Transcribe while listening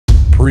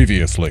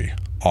Previously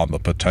on the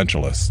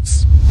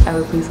Potentialists. I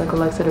would please like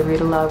Alexa to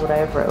read aloud what I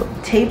have wrote.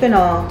 Tape and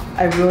all,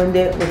 I ruined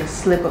it with a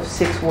slip of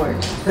 6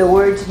 words. The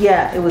words,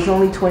 yeah, it was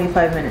only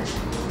 25 minutes.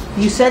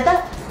 You said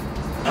that?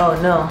 Oh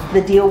no.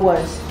 The deal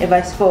was, if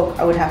I spoke,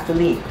 I would have to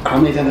leave. How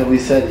many times have we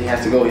said he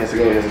has to go, he has to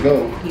go, he has to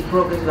go? He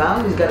broke his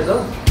vow, he's gotta go.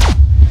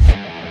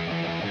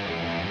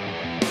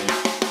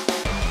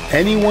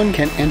 Anyone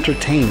can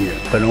entertain you,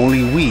 but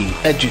only we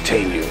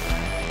edutain you.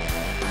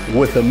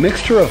 With a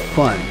mixture of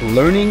fun,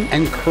 learning,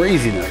 and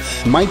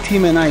craziness, my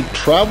team and I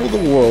travel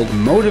the world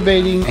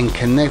motivating and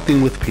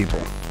connecting with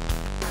people.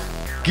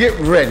 Get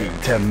ready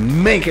to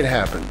make it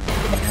happen.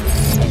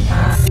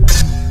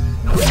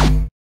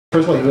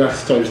 First of all, he got to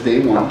start his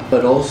day one,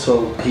 but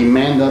also he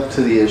manned up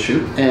to the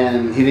issue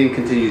and he didn't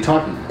continue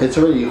talking. It's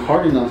already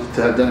hard enough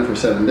to have done it for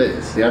 7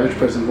 days. The average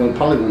person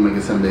probably won't make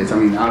it 7 days. I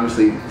mean,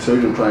 obviously,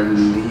 Sergio tried it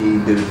and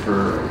he did it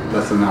for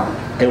less than an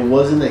hour. It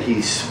wasn't that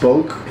he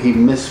spoke, he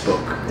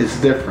misspoke. It's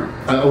different.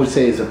 I would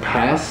say it's a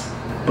pass,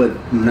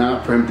 but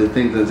not for him to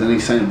think there's any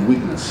sign of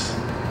weakness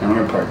on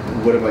our part.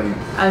 What about you?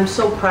 I'm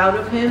so proud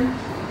of him.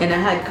 And I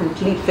had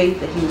complete faith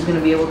that he was going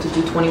to be able to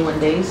do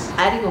 21 days.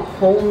 Adding a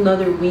whole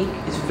nother week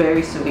is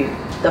very severe.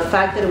 The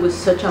fact that it was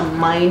such a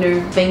minor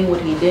thing what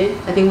he did,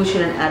 I think we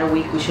shouldn't add a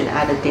week, we should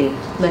add a day.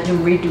 Let him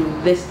redo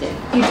this day.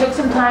 He took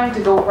some time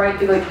to go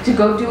to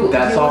go do.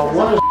 That's all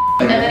wonderful.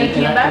 And then he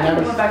came back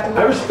and went back to work.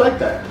 I respect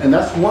that, and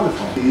that's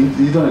wonderful.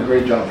 He's done a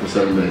great job for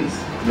 7 days.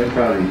 Very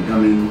proud of you. I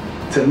mean,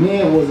 to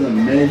me it wasn't a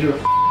major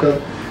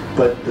up.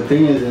 But the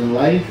thing is, in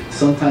life,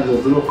 sometimes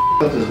those little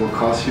ups is what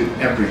costs you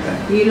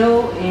everything. You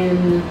know,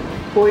 in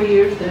 4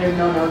 years that I've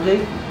known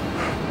LJ,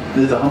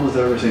 This is the humblest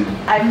I've ever seen him.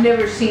 I've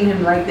never seen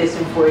him like this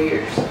in 4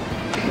 years.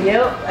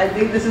 Yep, I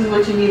think this is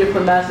what you needed for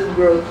massive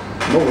growth.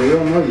 No, we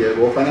don't know yet.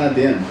 We'll find out at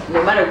the end.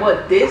 No matter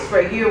what, this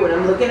right here, what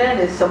I'm looking at,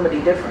 is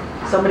somebody different.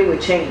 Somebody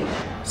with change.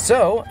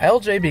 So,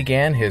 LJ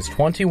began his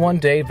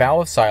 21-day vow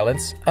of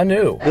silence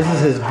anew. This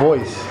is his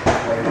voice.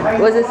 What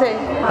does it say?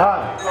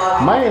 Hi,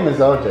 my name is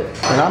LJ,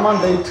 and I'm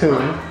on day 2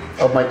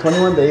 of my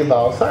 21-day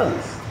vow of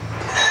silence.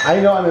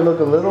 I know I may look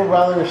a little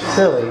rather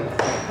silly.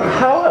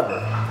 However,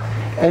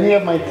 any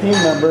of my team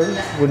members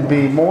would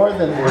be more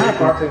than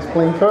happy to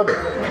explain further.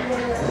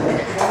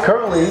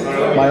 Currently,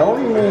 my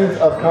only means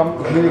of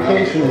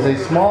communication is a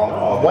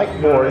small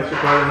whiteboard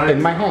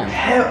in my hand.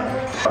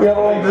 We have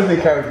our own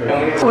Disney character.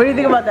 What do you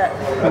think about that?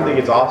 I think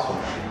it's awesome.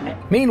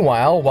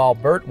 Meanwhile, while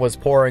Bert was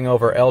poring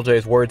over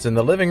LJ's words in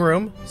the living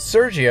room,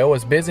 Sergio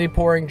was busy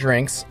pouring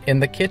drinks in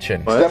the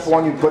kitchen. Step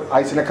 1, you put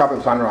ice in a cup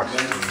of Sun Rocks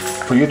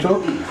for you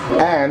two,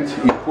 and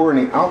you pour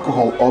any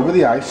alcohol over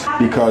the ice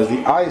because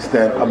the ice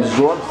then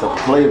absorbs the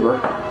flavor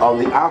of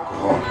the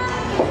alcohol.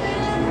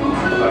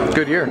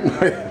 Good year.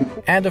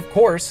 And of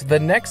course, the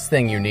next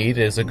thing you need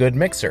is a good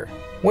mixer,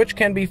 which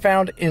can be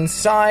found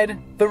inside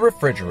the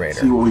refrigerator.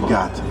 See what we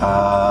got.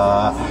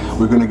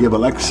 We're gonna give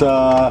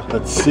Alexa,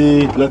 let's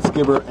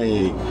give her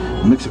a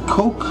mix of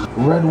Coke.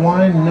 Red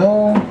wine,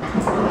 no.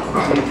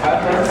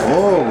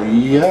 Oh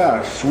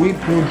yeah, sweet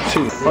poon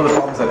tea. One of the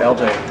problems that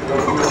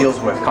LJ deals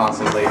with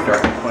constantly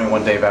during the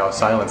 21-day vow of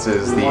silence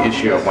is the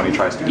issue of when he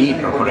tries to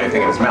eat or put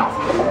anything in his mouth.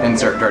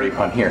 Insert dirty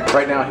pun here.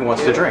 Right now he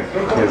wants to drink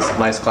his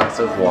nice glass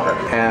of water.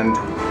 And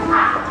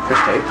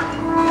there's tape,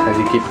 and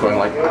he keeps going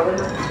like,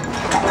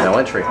 no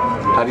entry.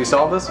 How do you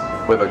solve this?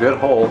 With a good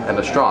hole and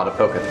a straw to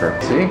poke it through.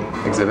 See?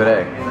 Exhibit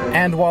A.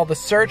 And while the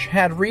search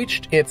had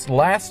reached its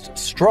last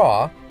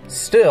straw,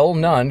 still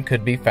none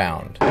could be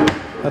found.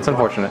 That's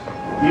unfortunate.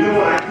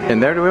 In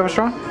there, do we have a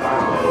straw?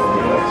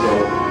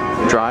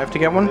 Drive to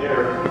get one?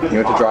 You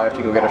went to drive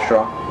to go get a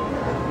straw?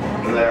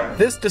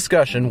 This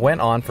discussion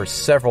went on for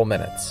several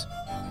minutes.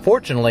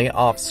 Fortunately,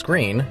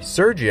 off-screen,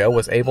 Sergio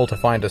was able to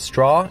find a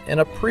straw in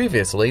a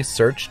previously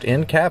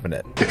searched-in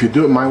cabinet. If you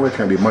do it my way, it's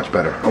gonna be much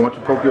better. I want you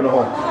to poke you in the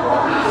hole.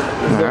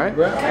 Alright.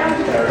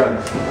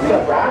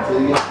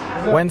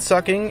 When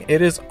sucking,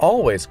 it is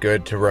always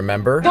good to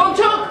remember... Don't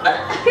choke!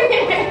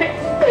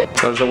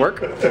 So does it work?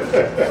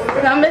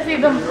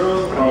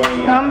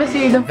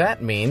 That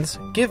means,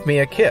 give me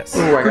a kiss.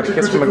 Ooh, I got a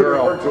kiss from a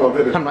girl.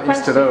 I'm not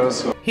used to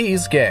those.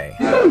 He's gay.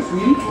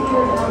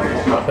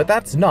 But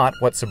that's not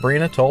what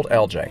Sabrina told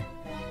LJ.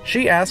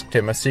 She asked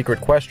him a secret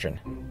question,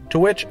 to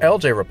which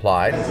LJ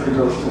replied.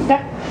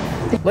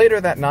 Later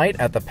that night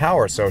at the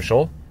Power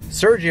Social,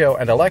 Sergio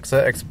and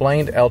Alexa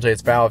explained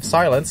LJ's vow of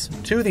silence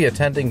to the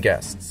attending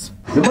guests.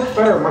 You're much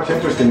better, much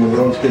interesting when you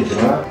don't speak, you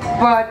know?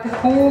 But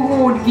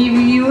who would give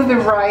you the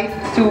right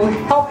to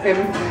help him?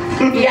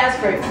 He asked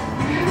for it.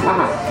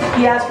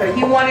 He asked for it.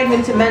 He wanted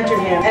him to mentor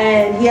him,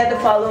 and he had to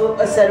follow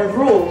a set of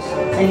rules,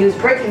 and he was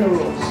breaking the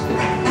rules.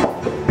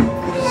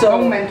 So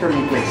Don't mentor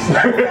me, please.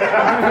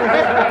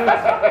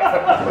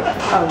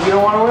 Oh, you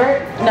don't want to wear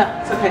it? No,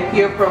 it's okay.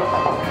 You're a pro.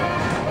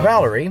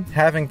 Valerie,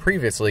 having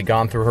previously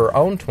gone through her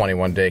own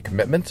 21-day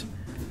commitment,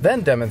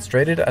 then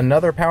demonstrated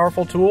another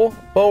powerful tool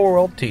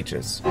BOWAworld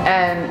teaches.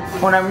 And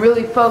when I'm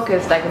really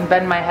focused, I can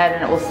bend my head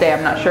and it will stay.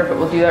 I'm not sure if it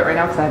will do that right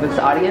now because I have this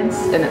audience,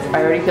 and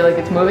I already feel like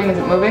it's moving. Is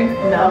it moving?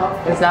 No.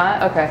 It's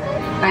not? Okay.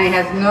 And it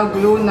has no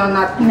glue, no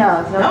nothing.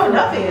 No, it's No,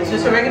 nothing. It's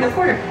just a regular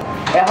quarter.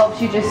 It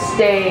helps you just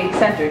stay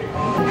centered.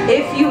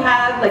 If you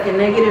have like a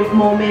negative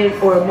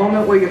moment or a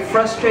moment where you're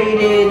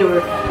frustrated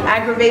or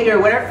aggravated or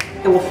whatever,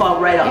 it will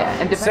fall right off.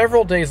 Yeah, and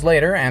Several days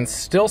later, and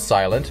still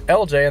silent,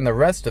 LJ and the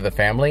rest of the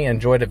family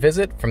enjoyed a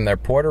visit from their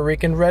Puerto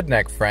Rican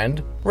redneck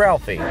friend,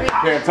 Ralphie.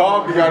 Can't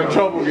talk, you got in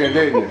trouble again,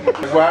 didn't you?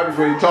 That's what happens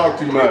when you talk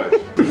too much.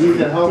 You need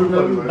to help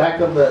him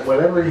back up that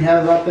whatever he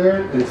has out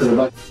there into the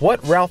back.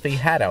 What Ralphie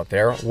had out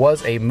there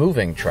was a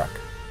moving truck.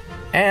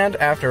 And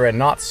after a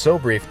not so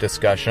brief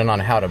discussion on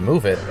how to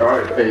move it, All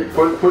right, hey,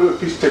 put a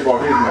piece of tape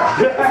on his mouth.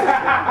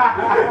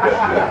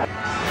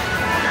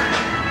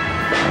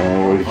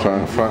 Oh, he's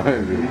trying to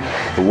find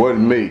it. It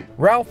wasn't me.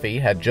 Ralphie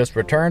had just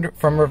returned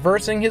from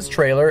reversing his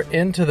trailer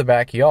into the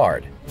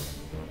backyard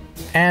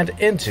and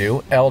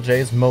into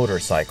LJ's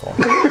motorcycle.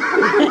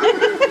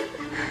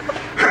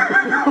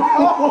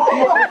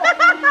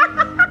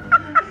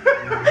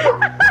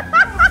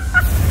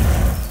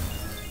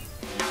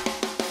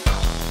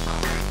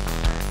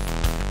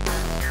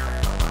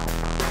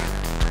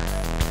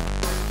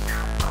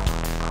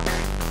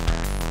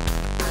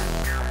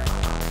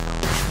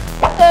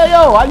 Hey,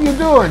 yo, how you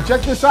doing?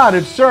 Check this out.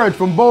 It's Serge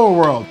from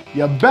BOWAworld.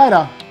 You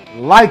better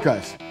like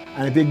us.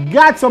 And if you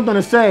got something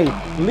to say,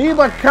 leave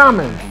a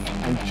comment.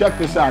 And check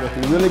this out. If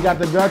you really got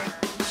the guts,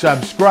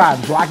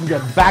 subscribe so I can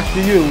get back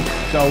to you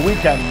so we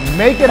can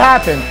make it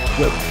happen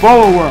with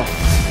BOWAworld.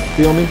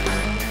 Feel me?